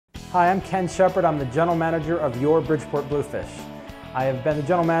Hi, I'm Ken Shepard. I'm the general manager of your Bridgeport Bluefish. I have been the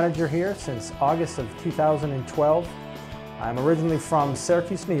general manager here since August of 2012. I'm originally from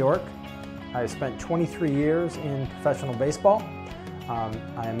Syracuse, New York. I spent 23 years in professional baseball. I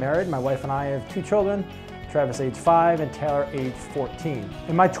am married. My wife and I have 2 children, Travis age 5 and Taylor age 14.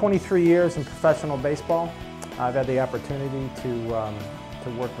 In my 23 years in professional baseball, I've had the opportunity to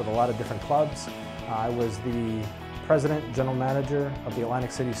work with a lot of different clubs. I was the president, general manager of the Atlantic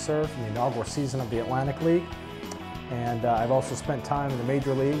City Surf in the inaugural season of the Atlantic League. And I've also spent time in the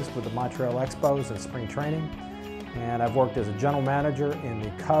major leagues with the Montreal Expos and spring training. And I've worked as a general manager in the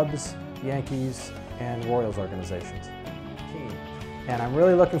Cubs, Yankees, and Royals organizations. And I'm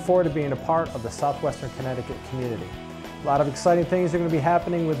really looking forward to being a part of the Southwestern Connecticut community. A lot of exciting things are going to be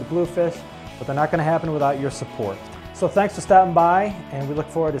happening with the Bluefish, but they're not going to happen without your support. So thanks for stopping by, and we look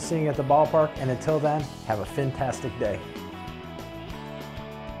forward to seeing you at the ballpark. And until then, have a fantastic day.